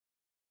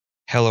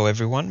Hello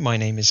everyone, my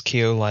name is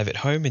Keo Live at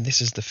Home and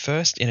this is the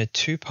first in a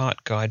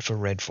two-part guide for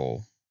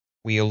Redfall.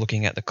 We are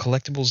looking at the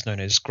collectibles known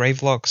as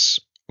grave locks,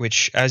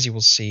 which as you will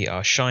see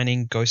are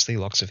shining, ghostly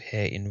locks of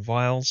hair in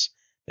vials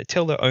that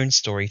tell their own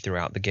story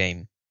throughout the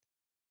game.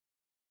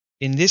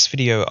 In this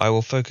video I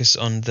will focus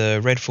on the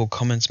Redfall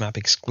Commons map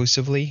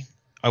exclusively.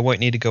 I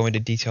won't need to go into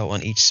detail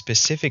on each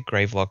specific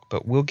grave lock,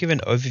 but will give an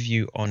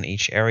overview on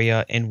each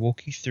area and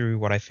walk you through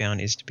what I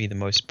found is to be the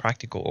most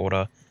practical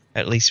order,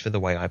 at least for the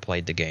way I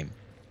played the game.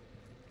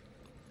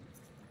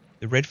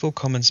 The Redfall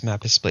Commons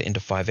map is split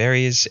into 5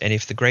 areas, and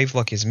if the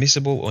gravelock is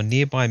missable or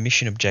nearby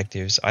mission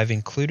objectives, I've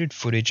included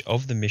footage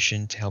of the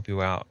mission to help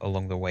you out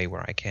along the way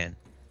where I can.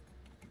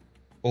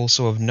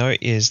 Also of note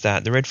is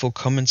that the Redfall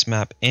Commons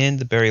map and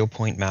the Burial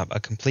Point map are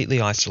completely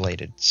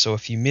isolated, so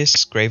if you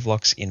miss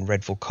gravelocks in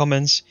Redfall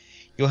Commons,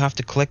 you'll have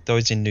to collect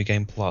those in New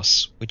Game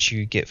Plus, which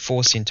you get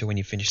forced into when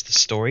you finish the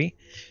story,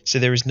 so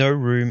there is no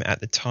room at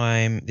the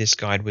time this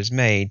guide was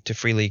made to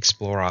freely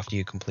explore after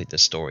you complete the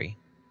story.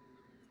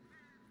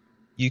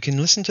 You can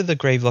listen to the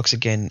gravelocks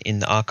again in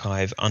the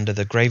archive under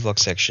the gravelock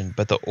section,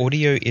 but the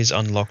audio is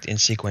unlocked in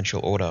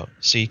sequential order,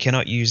 so you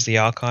cannot use the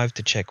archive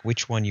to check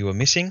which one you are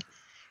missing,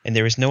 and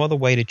there is no other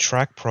way to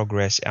track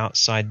progress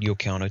outside your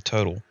counter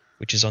total,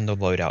 which is on the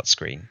loadout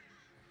screen.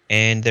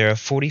 And there are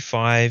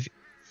 45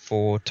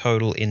 for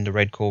total in the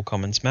Redfall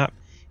Commons map,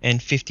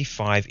 and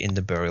 55 in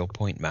the Burial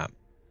Point map.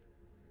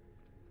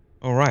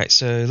 Alright,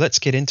 so let's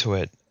get into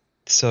it.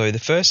 So the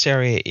first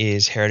area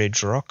is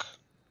Heritage Rock.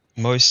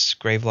 Most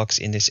gravelocks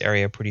in this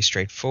area are pretty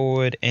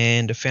straightforward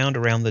and are found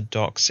around the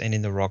docks and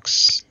in the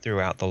rocks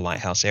throughout the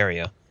lighthouse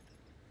area.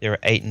 There are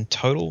 8 in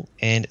total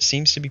and it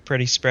seems to be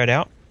pretty spread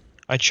out.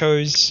 I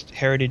chose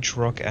Heritage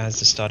Rock as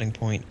the starting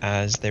point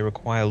as they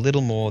require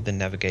little more than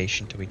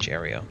navigation to each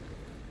area.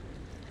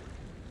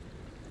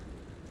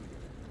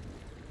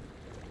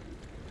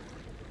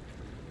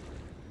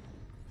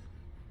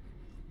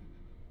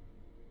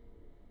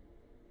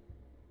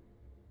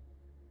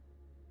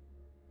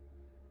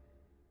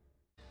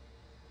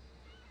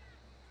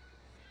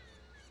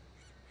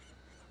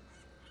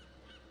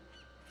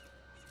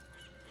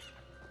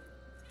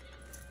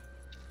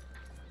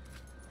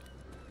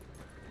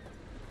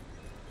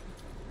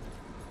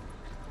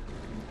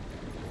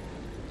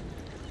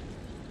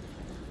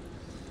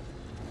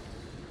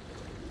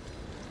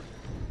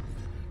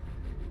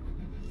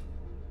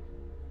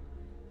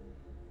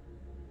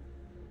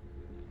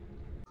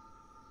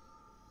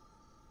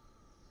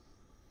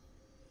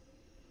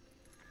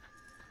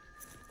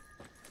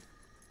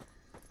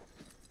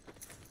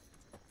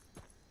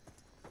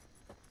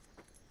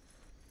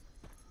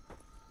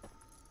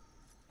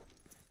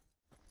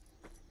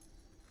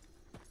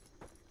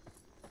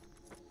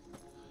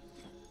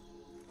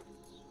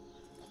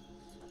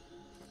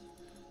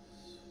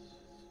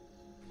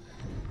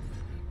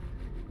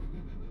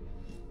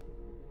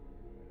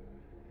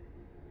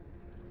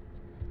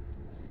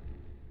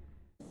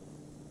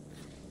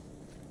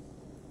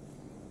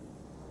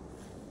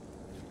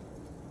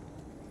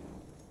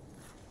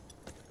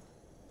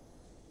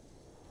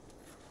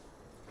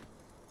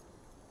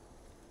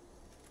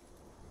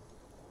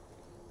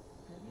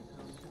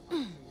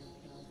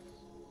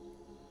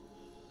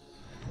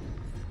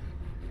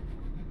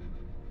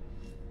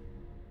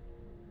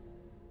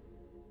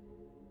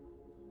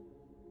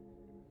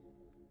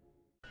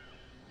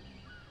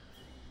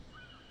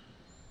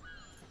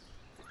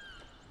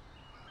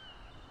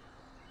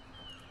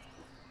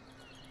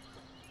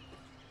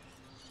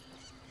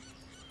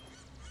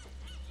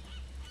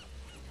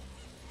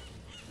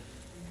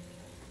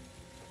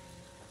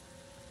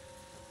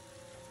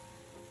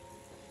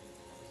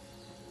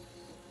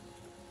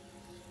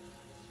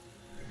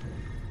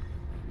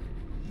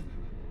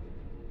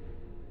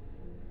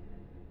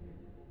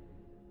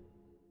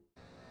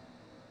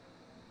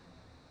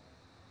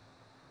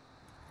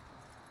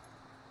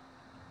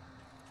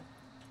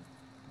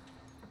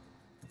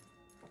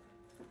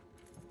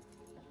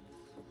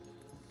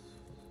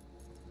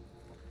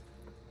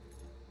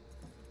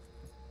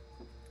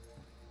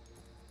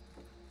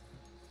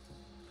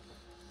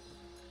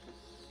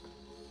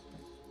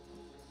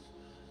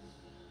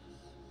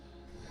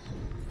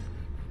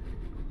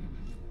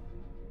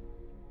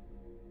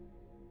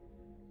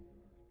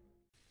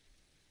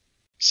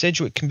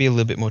 Sedgewick can be a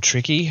little bit more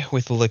tricky,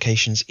 with the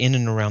locations in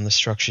and around the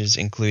structures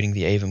including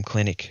the Avon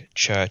Clinic,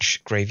 Church,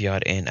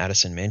 Graveyard and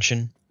Addison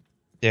Mansion.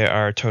 There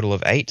are a total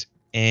of 8,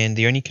 and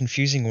the only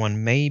confusing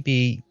one may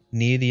be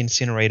near the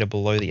incinerator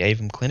below the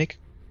Avon Clinic,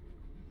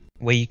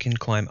 where you can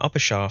climb up a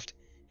shaft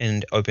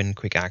and open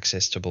quick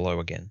access to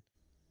below again.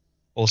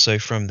 Also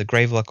from the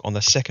gravelock on the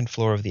 2nd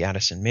floor of the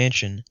Addison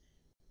Mansion,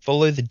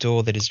 follow the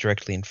door that is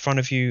directly in front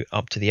of you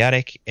up to the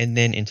attic and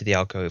then into the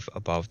alcove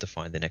above to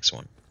find the next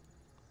one.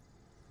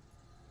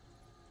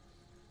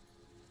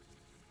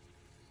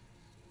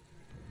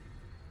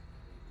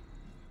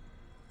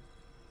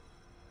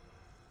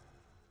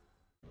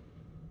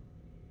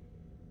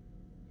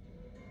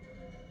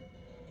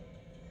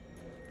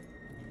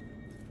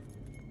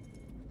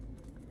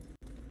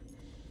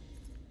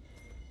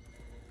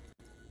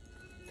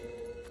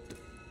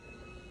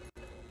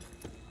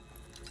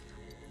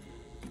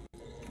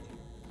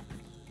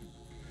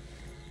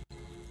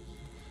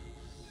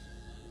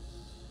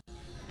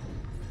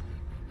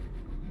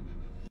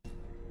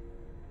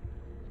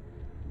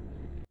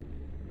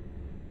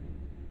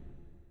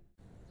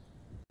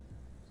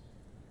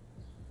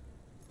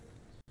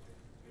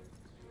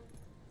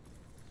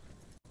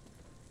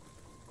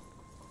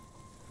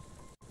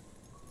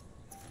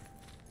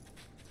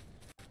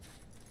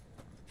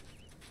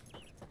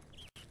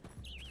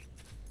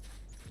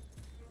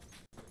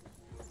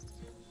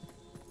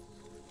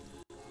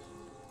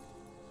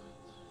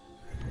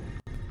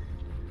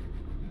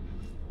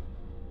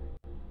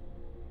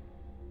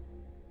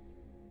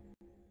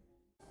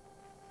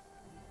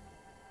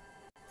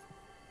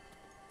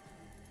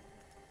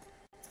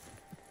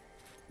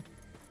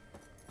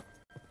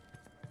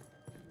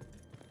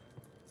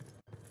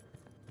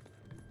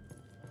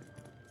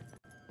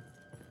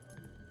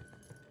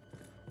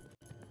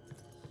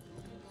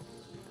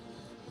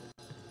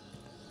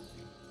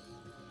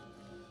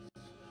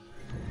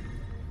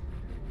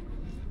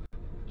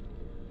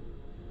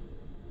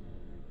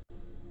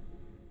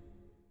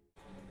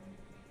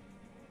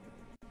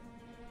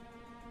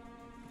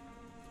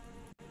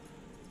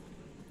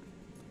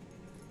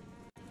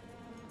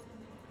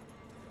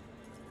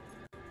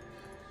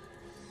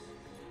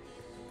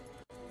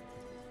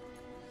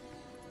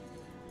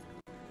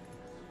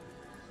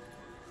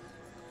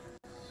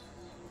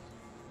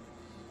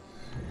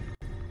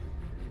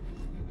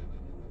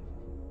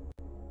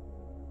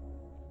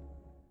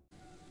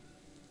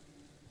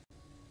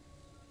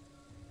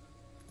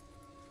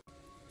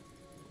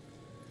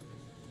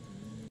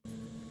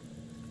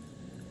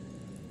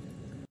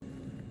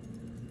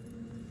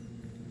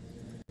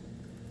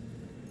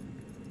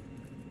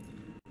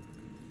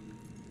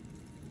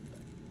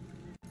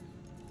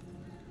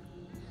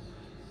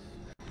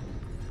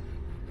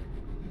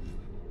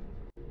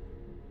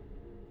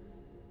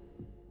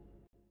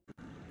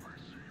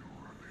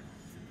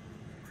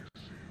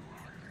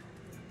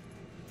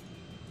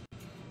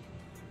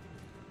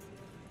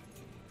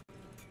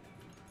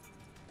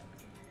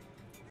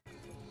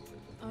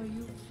 Are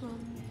you from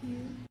here?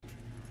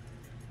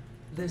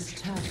 This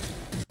task.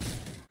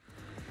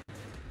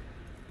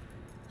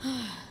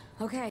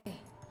 Okay,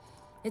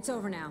 it's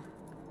over now.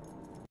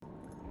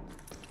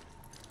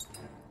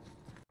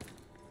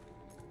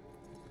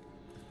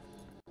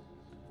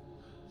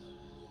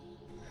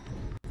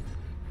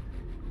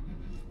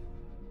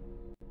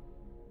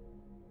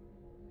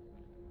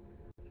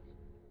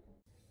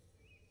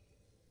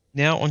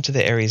 Now onto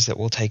the areas that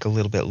will take a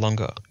little bit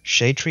longer.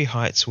 Shadetree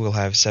Heights will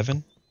have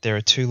 7. There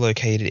are 2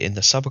 located in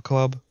the Supper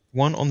Club,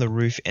 1 on the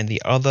roof and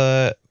the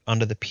other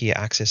under the pier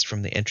accessed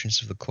from the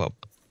entrance of the club.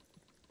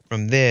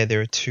 From there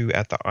are 2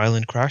 at the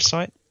island crash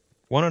site,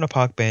 1 on a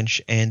park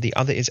bench and the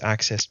other is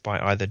accessed by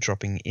either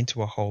dropping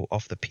into a hole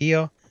off the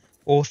pier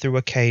or through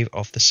a cave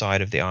off the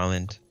side of the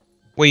island,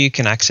 where you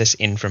can access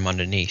in from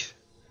underneath.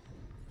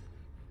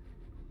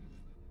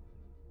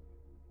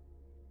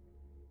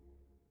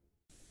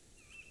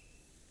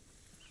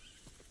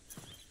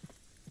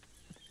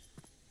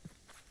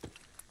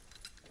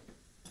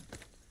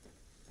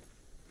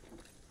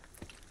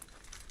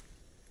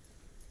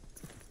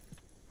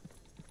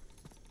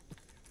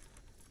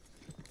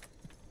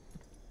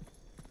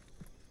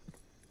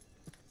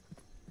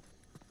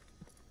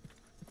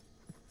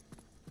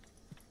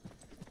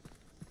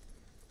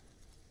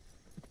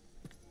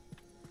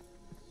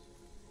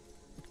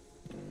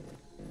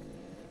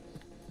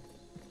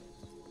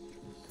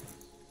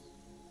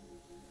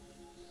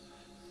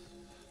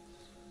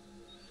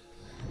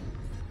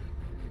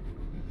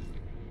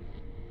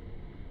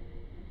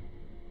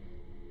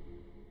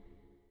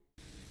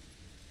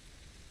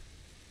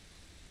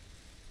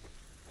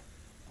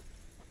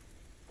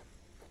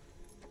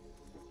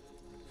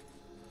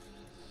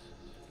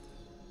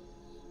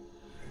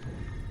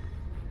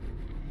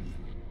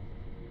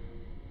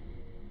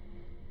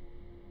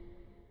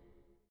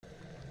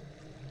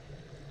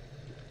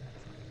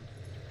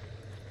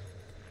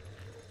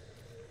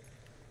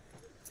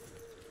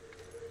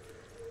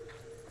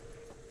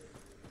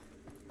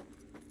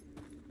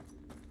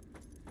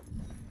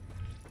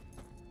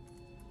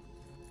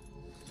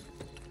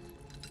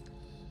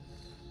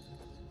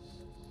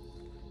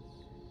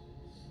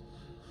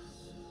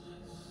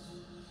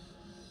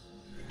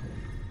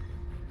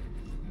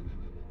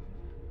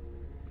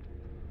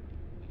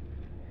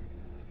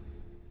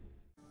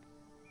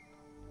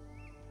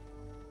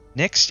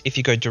 Next, if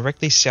you go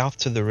directly south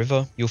to the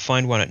river, you'll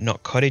find one at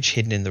Knot Cottage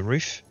hidden in the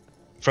roof.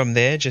 From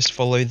there, just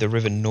follow the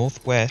river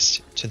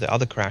northwest to the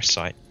other crash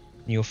site,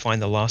 and you'll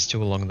find the last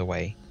 2 along the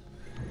way.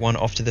 One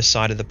off to the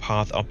side of the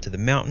path up to the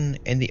mountain,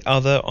 and the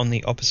other on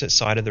the opposite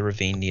side of the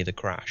ravine near the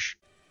crash.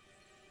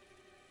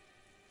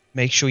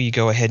 Make sure you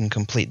go ahead and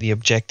complete the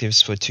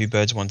objectives for 2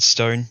 birds 1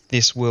 stone.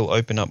 This will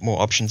open up more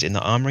options in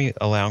the armory,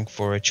 allowing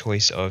for a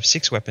choice of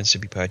 6 weapons to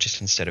be purchased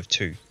instead of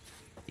 2.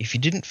 If you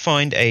didn't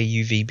find a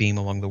UV beam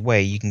along the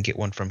way, you can get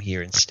one from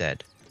here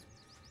instead.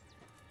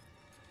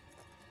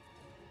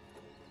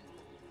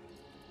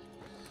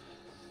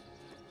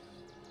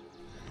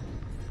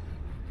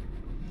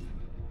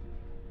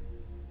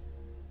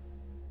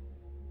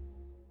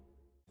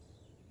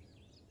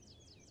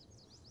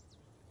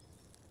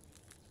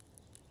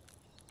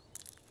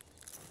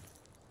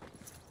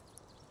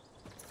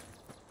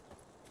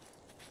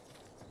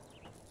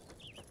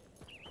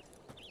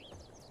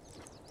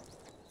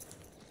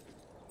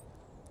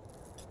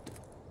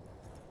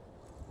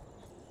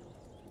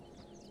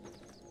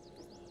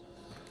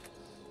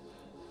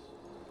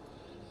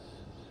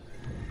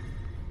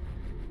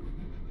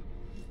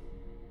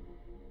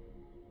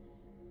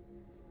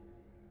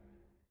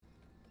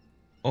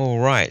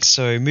 Alright,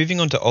 so moving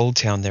on to Old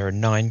Town, there are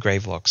 9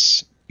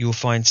 gravelocks. You'll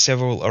find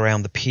several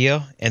around the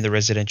pier and the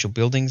residential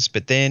buildings,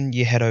 but then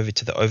you head over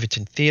to the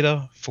Overton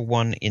Theatre for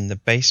one in the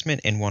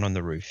basement and one on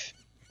the roof.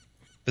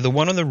 For the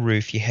one on the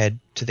roof, you head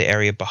to the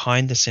area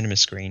behind the cinema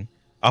screen,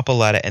 up a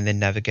ladder and then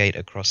navigate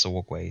across the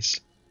walkways.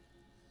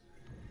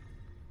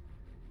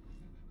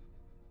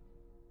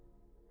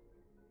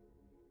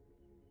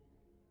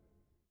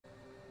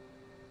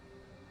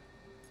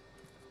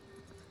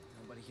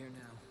 Nobody here now.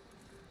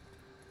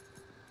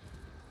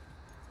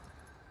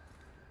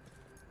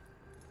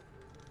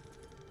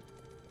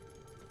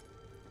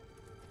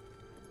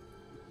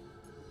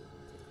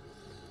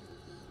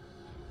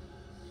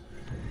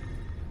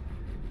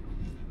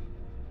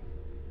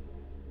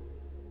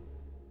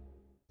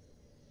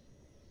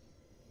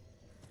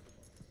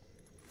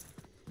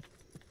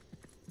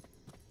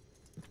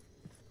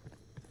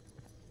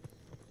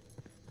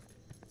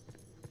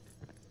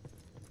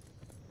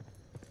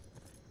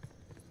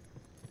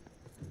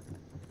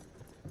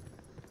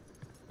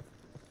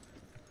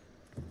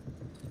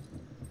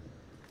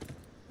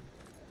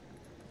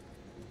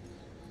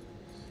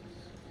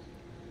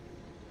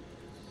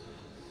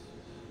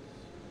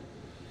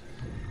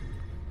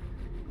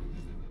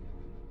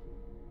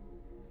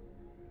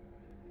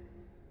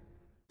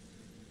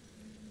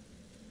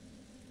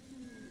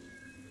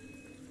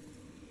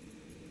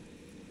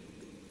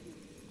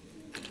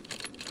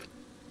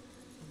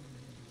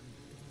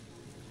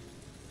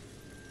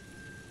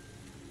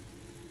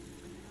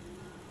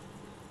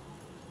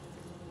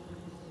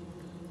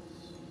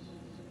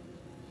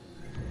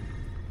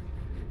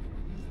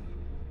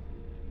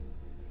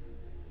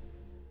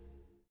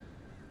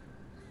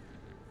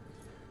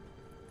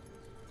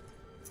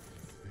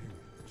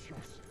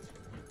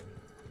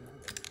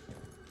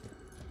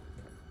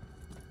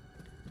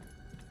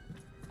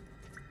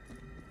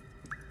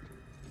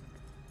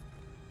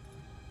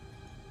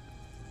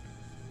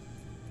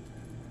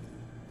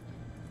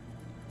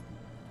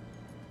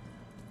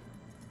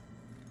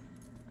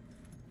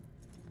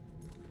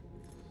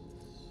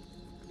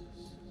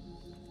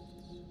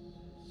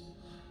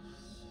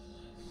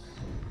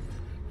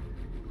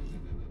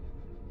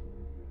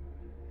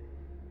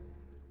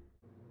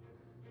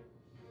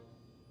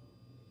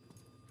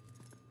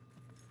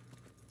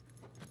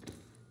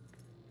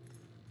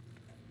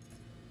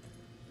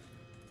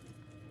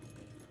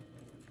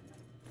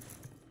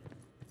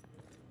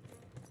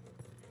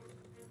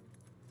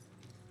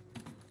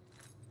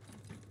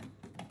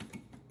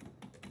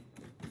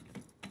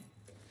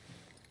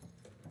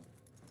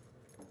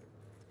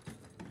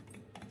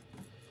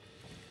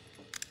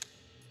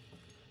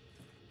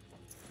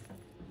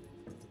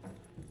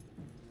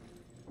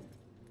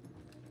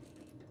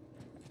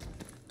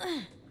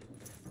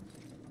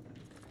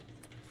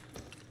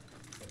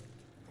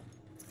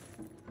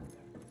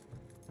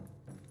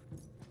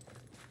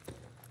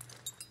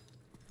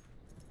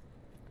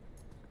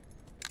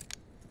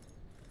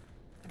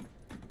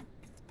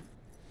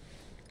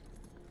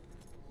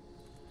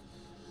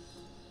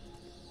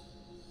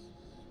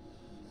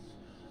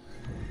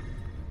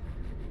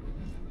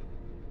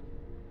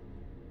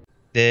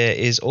 There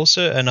is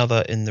also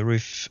another in the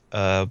roof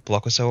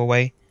block or so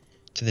away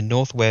to the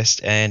northwest,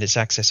 and it's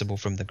accessible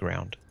from the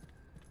ground.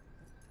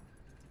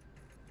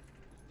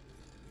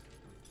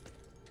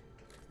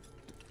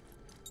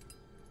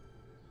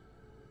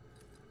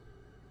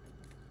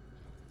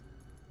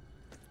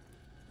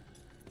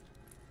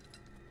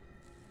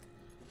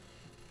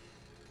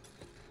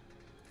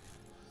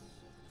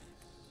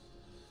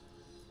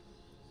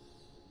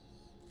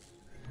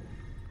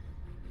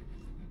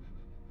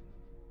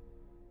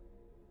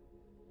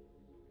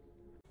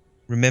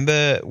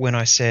 Remember when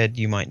I said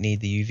you might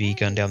need the UV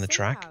gun down the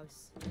track?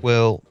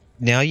 Well,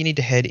 now you need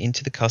to head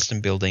into the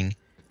custom building,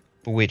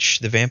 for which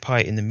the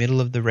vampire in the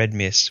middle of the red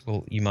mist,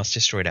 well, you must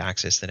destroy to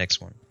access the next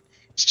one.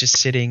 It's just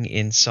sitting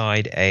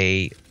inside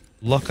a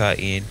locker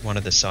in one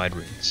of the side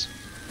rooms.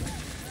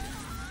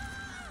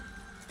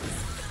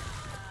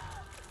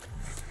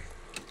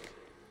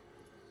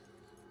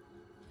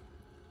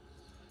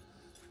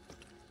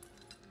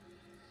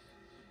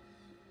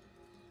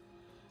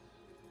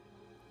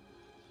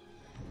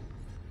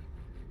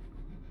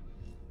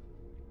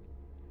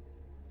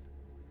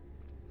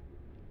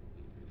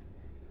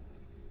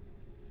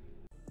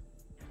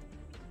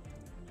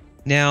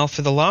 Now,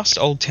 for the last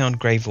Old Town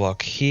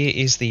Gravelock, here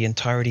is the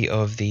entirety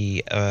of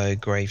the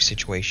grave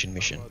situation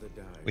mission,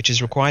 which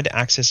is required to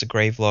access a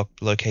gravelock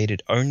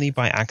located only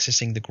by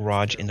accessing the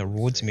garage in the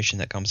rewards mission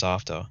that comes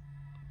after.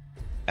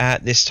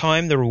 At this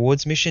time, the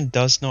rewards mission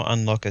does not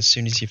unlock as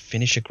soon as you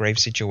finish a grave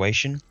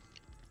situation,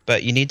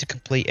 but you need to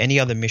complete any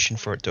other mission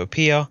for it to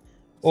appear,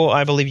 or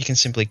I believe you can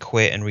simply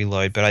quit and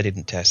reload, but I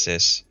didn't test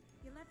this.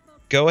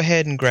 Go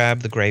ahead and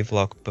grab the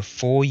gravelock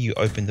before you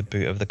open the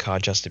boot of the car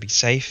just to be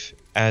safe,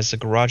 as the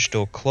garage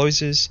door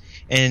closes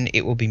and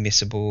it will be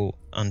missable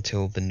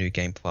until the New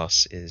Game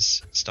Plus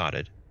is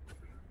started.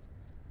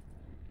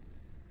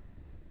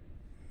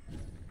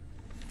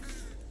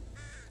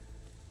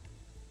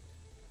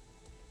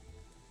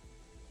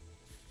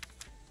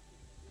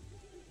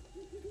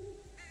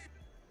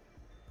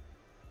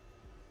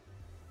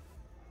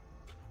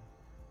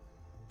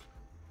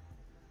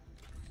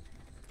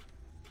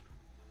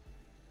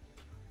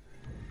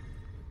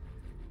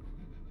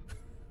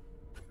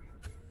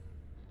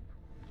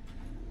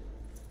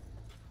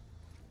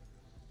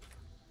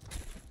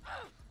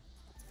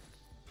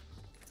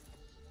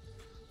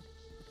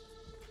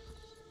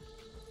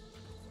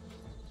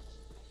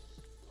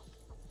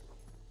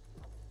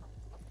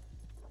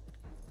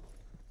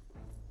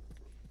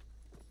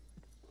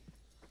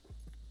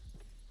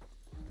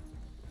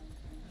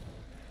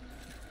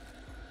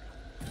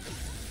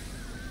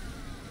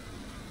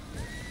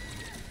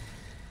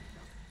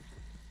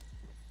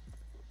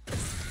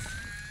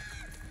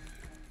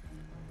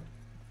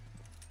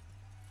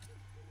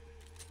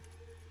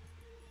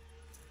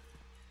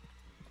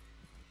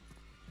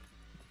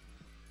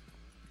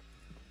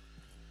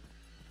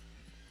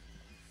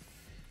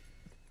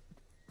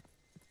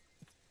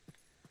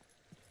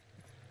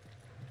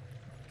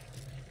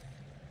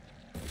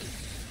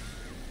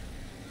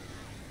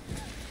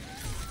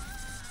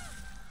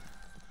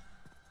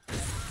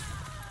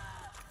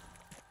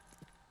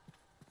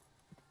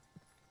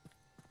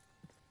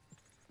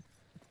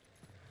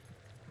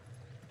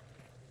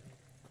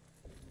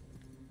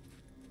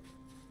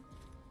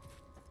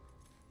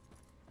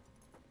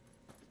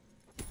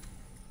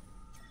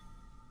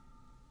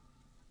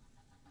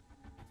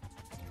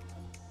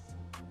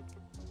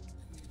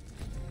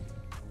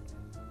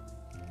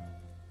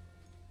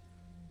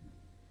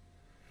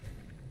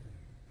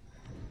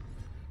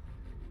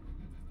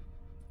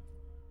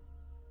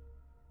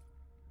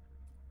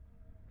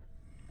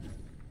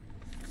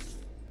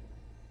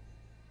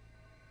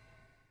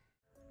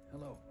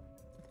 Hello.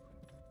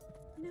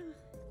 No,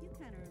 you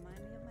kind of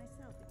remind me of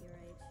myself at your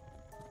age.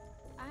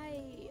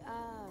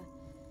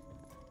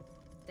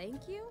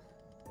 Thank you?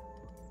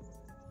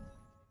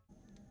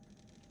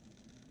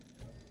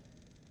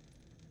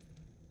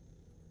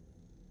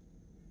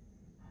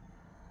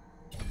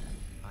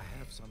 I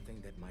have something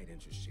that might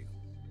interest you.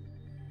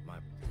 My...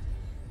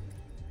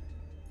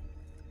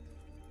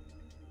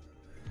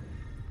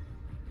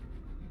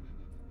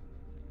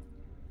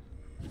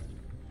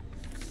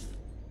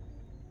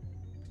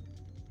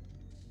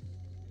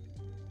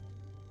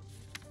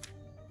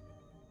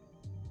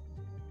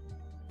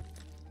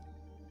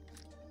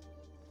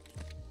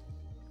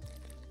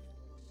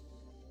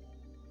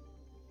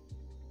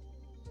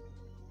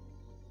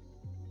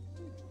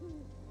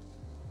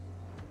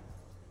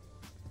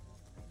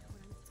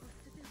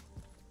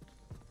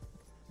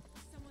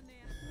 Someone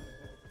there.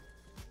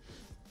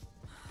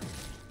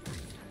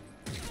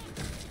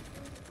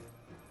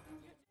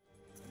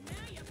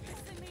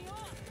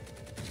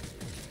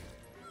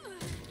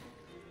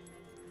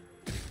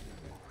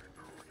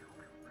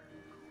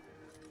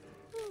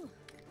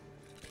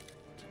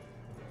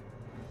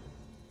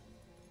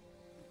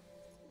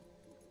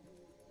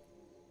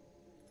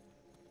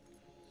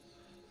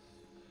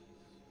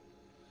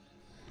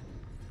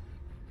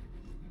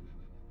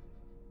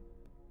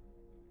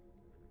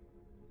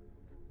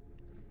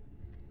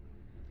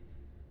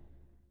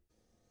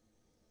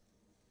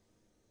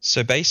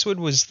 So Basswood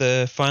was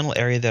the final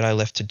area that I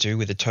left to do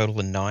with a total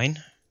of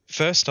 9.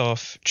 First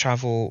off,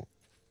 travel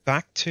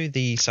back to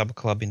the Supper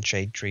Club in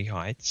Shadetree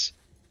Heights,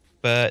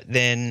 but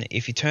then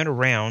if you turn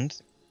around,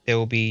 there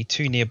will be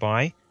 2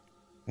 nearby,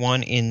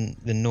 one in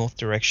the north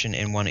direction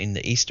and one in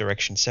the east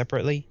direction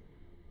separately.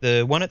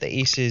 The one at the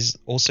east is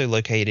also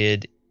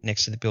located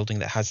next to the building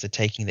that has the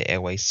Taking the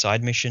Airways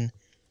side mission.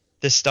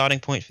 The starting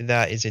point for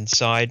that is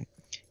inside.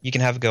 You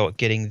can have a go at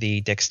getting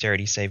the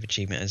Dexterity Save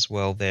achievement as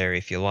well there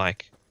if you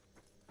like.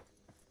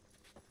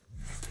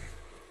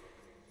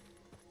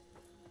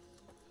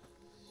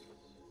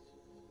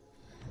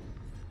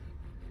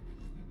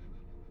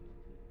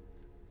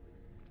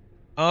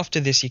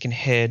 After this, you can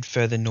head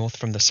further north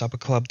from the Supper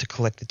Club to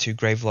collect the 2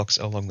 gravelocks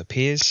along the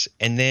piers,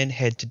 and then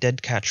head to Dead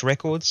Catch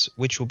Records,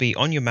 which will be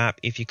on your map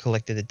if you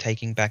collected the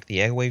Taking Back the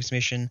Airwaves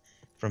mission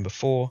from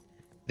before.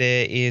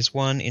 There is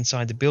one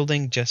inside the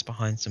building just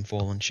behind some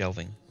fallen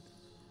shelving.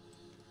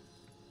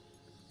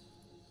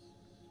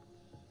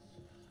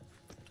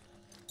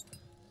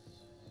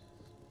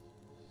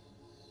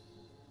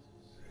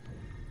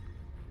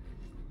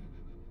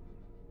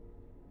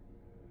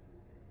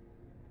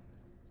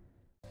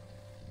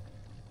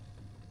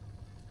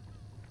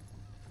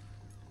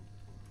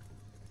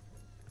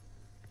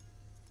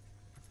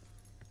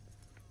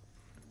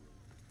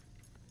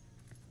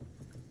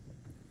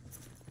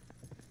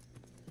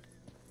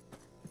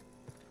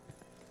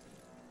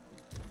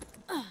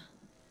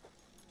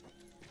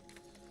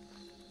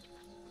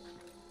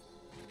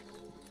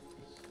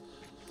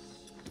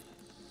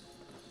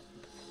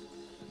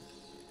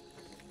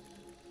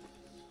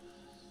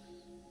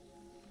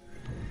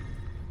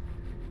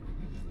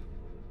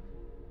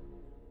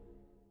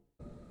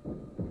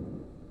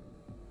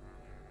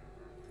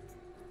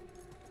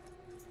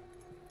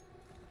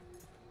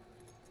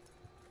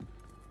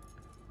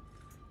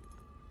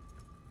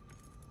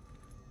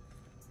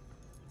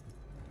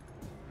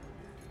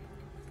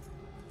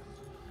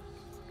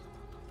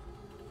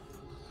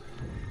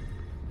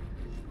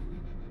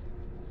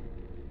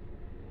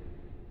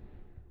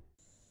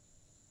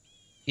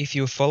 If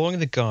you are following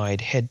the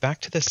guide, head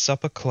back to the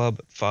Supper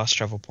Club fast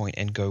travel point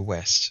and go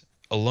west.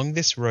 Along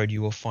this road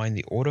you will find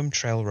the Autumn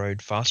Trail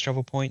Road fast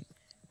travel point.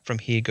 From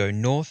here go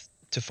north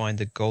to find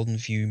the Golden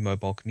View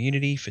Mobile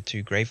Community for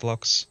 2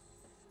 gravelocks,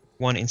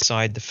 one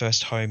inside the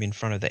first home in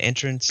front of the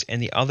entrance and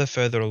the other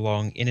further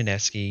along in an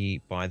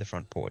esky by the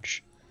front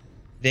porch.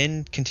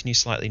 Then continue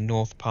slightly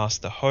north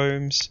past the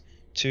homes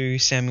to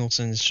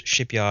Samuelson's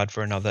shipyard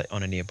for another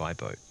on a nearby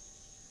boat.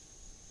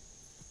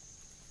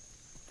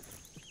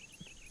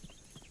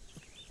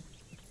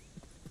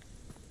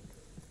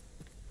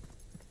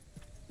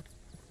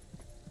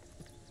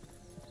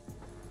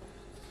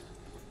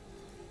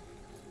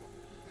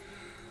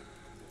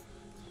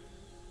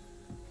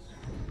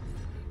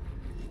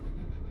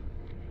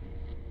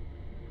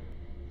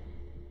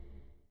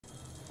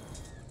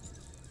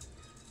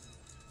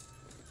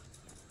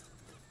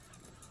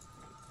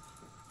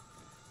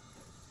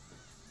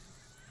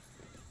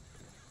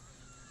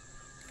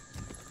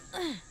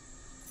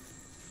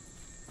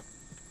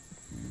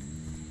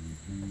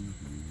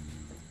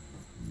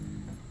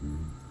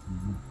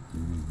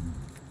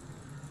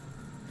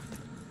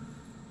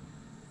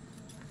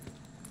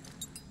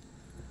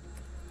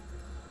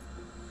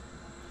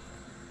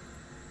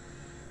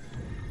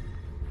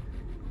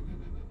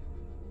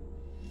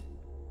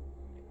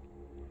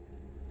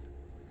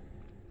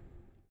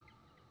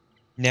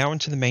 Now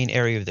into the main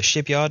area of the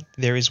shipyard.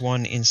 There is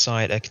one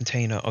inside a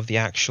container of the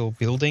actual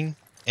building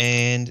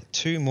and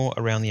 2 more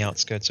around the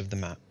outskirts of the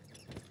map.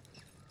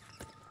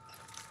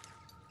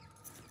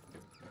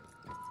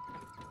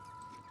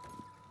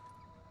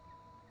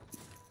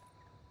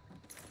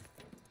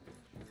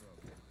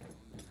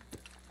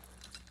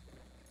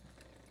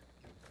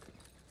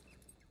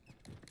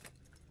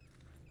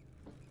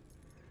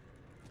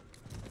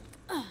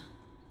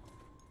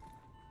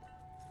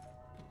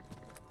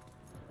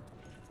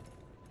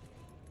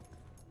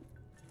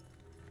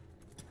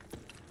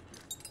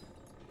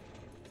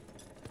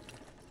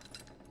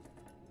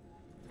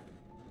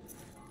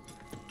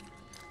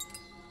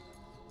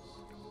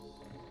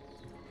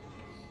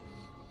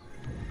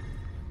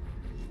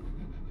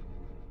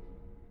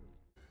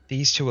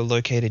 These 2 are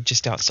located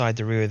just outside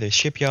the rear of the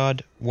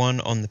shipyard,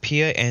 one on the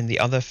pier and the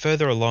other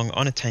further along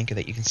on a tanker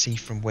that you can see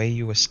from where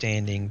you were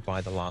standing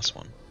by the last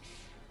one.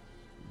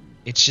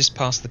 It's just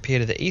past the pier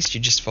to the east,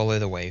 you just follow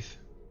the wave.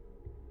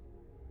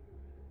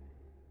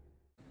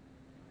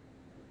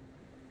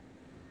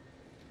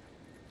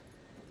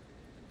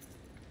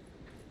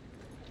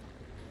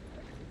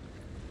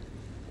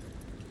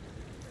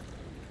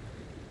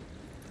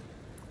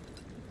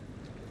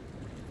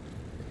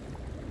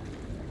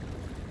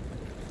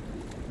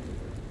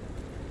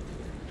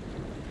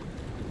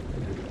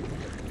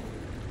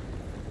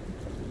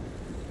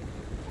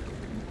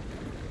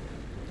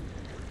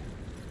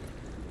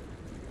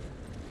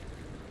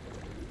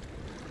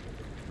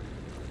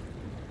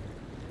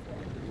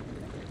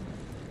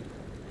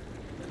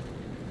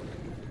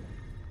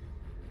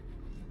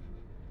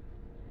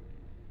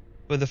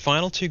 For the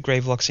final 2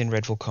 gravelocks in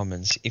Redfall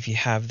Commons, if you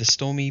have the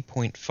Stormy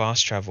Point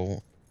fast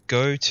travel,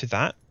 go to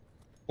that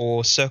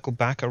or circle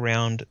back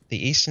around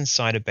the eastern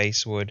side of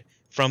Basswood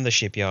from the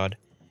shipyard.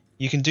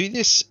 You can do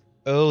this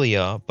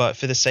earlier, but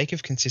for the sake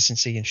of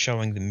consistency and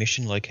showing the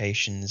mission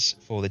locations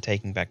for the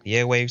Taking Back the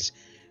Airwaves,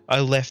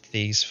 I left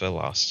these for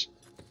last.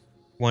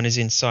 One is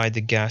inside the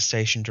gas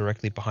station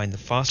directly behind the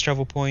fast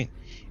travel point,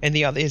 and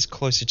the other is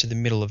closer to the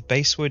middle of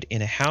Basswood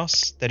in a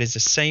house that is the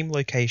same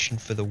location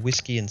for the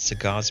Whiskey and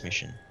Cigars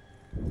mission.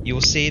 You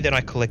will see that I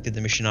collected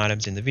the mission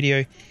items in the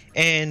video,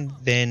 and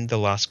then the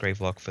last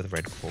gravelock for the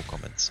Redfall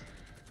Commons.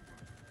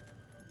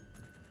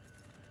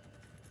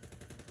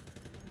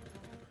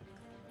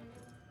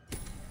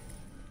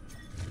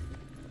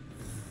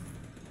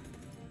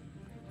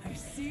 I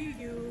see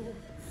you.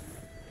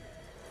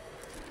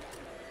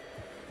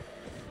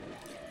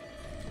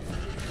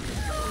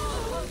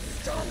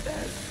 Stop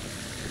this!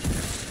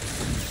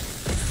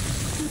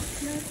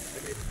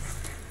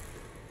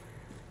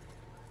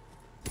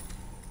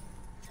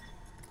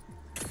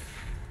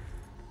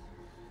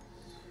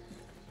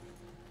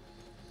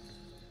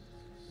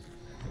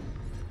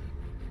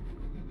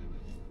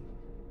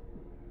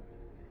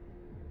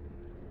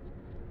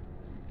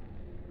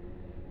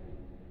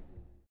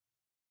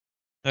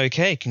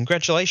 Okay,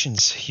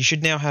 congratulations! You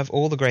should now have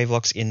all the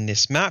gravelocks in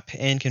this map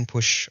and can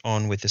push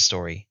on with the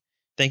story.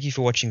 Thank you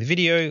for watching the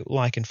video,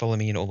 like and follow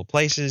me in all the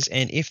places,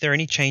 and if there are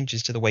any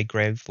changes to the way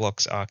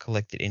gravelocks are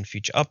collected in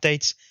future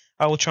updates,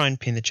 I will try and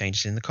pin the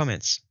changes in the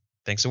comments.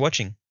 Thanks for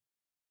watching.